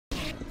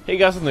Hey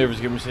guys, I'm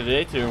playerbase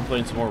today. Today we're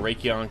playing some more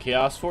Rakion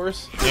Chaos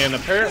Force, and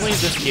apparently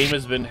this game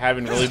has been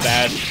having really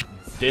bad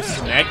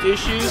disconnect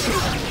issues.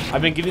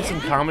 I've been getting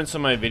some comments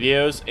on my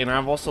videos, and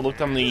I've also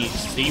looked on the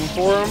Steam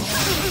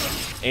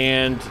forums,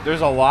 and there's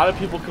a lot of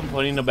people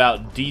complaining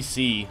about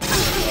DC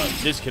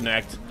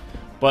disconnect,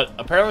 but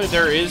apparently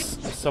there is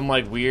some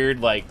like weird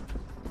like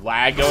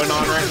lag going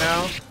on right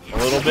now, a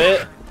little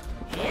bit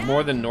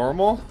more than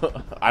normal.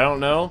 I don't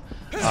know.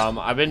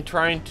 I've been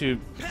trying to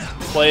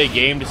play a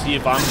game to see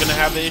if I'm gonna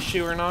have the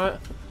issue or not.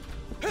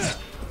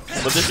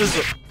 But this is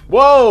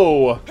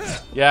whoa!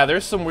 Yeah,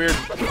 there's some weird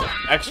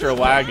extra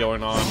lag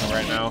going on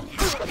right now.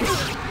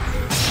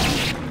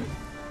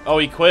 Oh,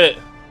 he quit.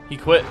 He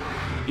quit.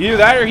 Either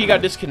that or he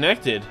got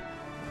disconnected.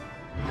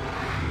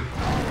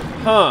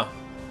 Huh.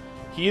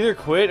 He either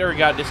quit or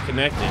got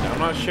disconnected. I'm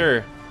not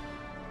sure.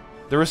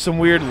 There was some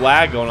weird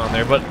lag going on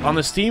there, but on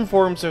the Steam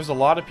forums, there's a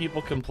lot of people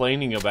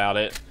complaining about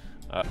it.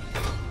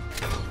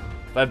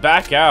 If I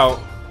back out,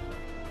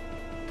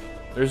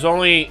 there's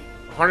only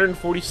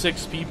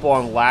 146 people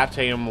on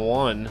LATAM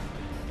 1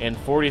 and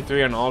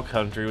 43 on All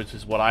Country, which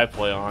is what I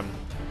play on.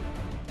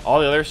 All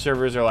the other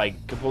servers are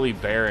like completely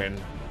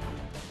barren.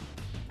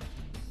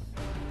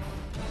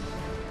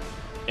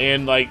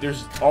 And like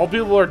there's all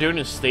people are doing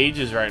is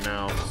stages right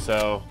now,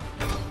 so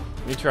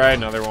let me try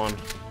another one.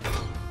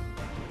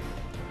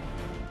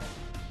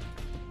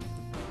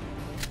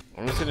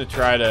 I'm just gonna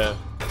try to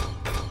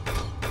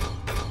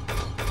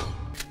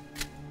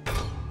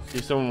see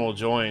if someone will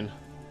join.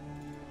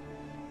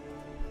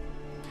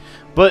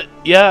 But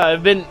yeah,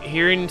 I've been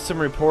hearing some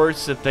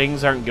reports that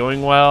things aren't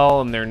going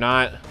well, and they're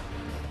not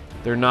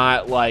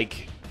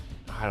like,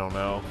 I don't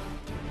know,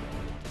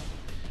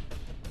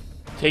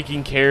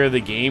 taking care of the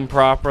game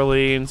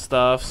properly and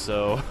stuff,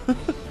 so but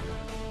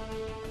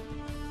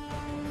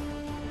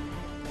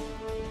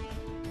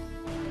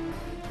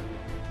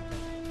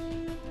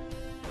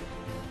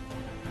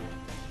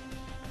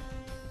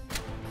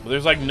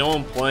there's like no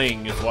one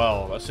playing as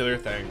well. That's the other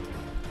thing.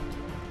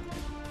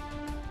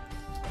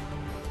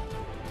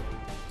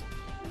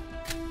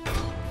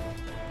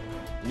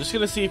 I'm just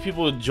gonna see if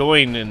people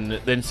join and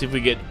then see if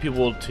we get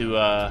people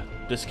to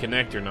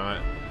disconnect or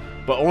not.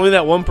 But only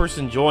that one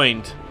person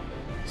joined,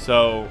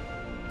 so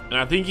and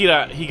I think he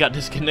got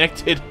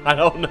disconnected. I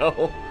don't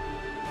know.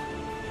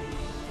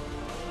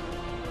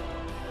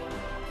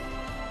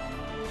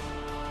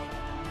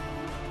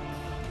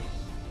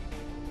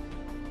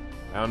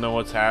 I don't know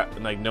what's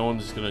happening. Like no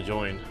one's just gonna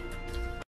join.